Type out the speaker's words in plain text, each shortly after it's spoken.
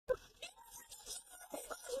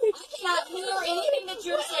cannot hear anything that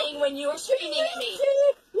you're saying when you are screaming at me.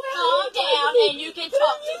 Calm down and you can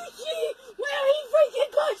talk to me. Where he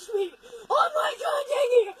freaking punched me! Oh my god,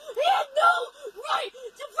 dang it! He had no right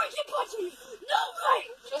to freaking punch me! No right!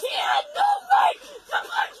 He had no right to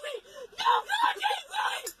punch me! No goddamn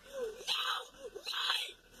right! No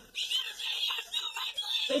right! Because he has no right to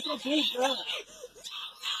leave! Take a deep breath. No right!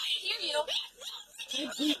 I hear you. Take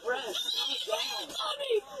deep breath. Calm down. No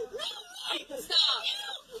right! Stop.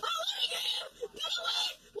 I want to get him! Get away!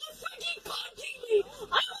 You're freaking punching me!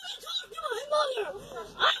 I want to talk to my mother!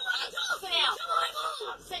 I want to talk to my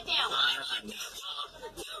mom! Sit down. I want to talk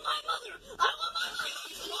to my mother! I want my mother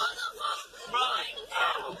on the phone right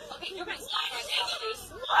now! Okay, you're going to stop right now, please.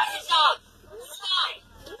 Why did Stop. Stop.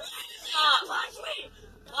 you punch me?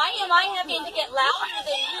 Why am I having to get louder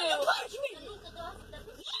than you? Punch me!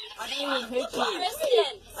 I didn't even hit you.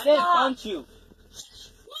 Kristen, I didn't stop. punch you.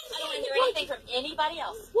 I don't want to hear anything from anybody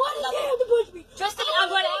else. Why did you have to punch me? Tristan, I'm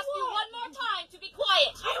going to ask you one more time to be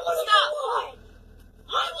quiet. I want to know Stop. why!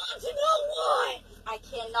 I want to know why! I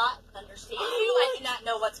cannot understand you. I do not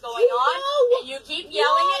know what's going You on. know And you keep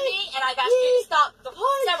yelling at me, and I've asked you to stop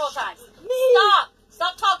several times. Me! Stop.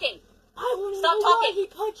 Stop talking. I want to Stop know talking. why he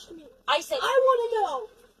punched me. I said, I want to know.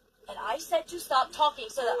 and I said to stop talking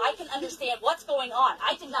so that I can understand what's going on.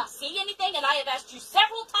 I did not see anything, and I have asked you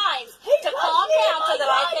several times to calm down so that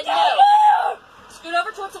I can know. Scoot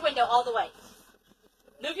over towards the window all the way.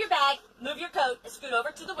 Move your bag, move your coat, and scoot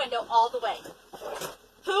over to the window all the way.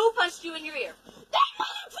 Who punched you in your ear? I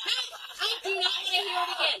do not want to hear it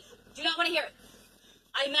again. Do not want to hear it.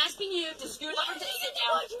 I'm asking you to scoot over to sit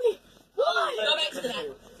down. Punch me! Why? Go back to the back.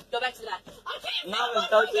 Go back to the back. I can't Not feel even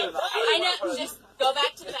touching my him. I know. Just go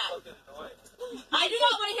back to the back. I do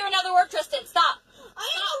not want to hear another word, Tristan. Stop. I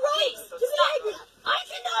have a right to be angry. I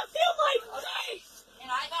cannot feel my face.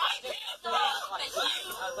 And I've asked you to stop. I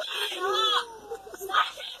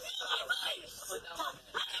can't feel my face. I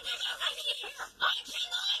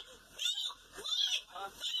cannot feel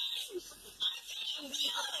my face.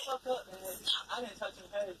 Fuck up, man. I didn't touch your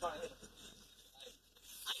head in front of him.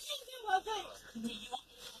 I can't feel my face. Do you want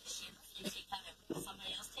me to call the sheriff and have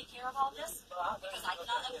somebody else take care of all this? Because I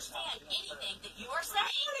cannot understand anything that you are saying.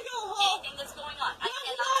 I want to go home. Anything that's going on. I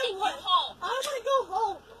cannot I take you home. want to go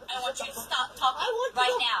home. I want you to stop I talking want to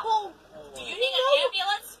right go now. home. Do you need an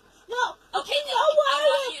ambulance? No. Okay, then No, I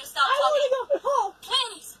want you to stop I want talking. to go home.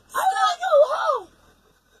 Please, I want stop. to go home.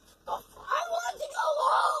 I want to go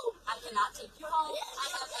home. I cannot take you home. I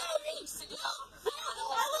have other things to do. I have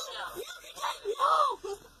other things to do. You can take me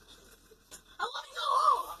home. I want to go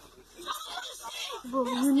home. I want to see. Bro,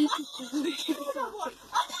 you need to I'm not feeling this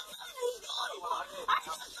anymore. I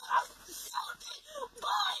just got assaulted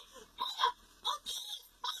by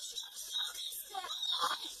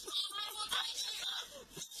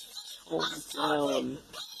calm down.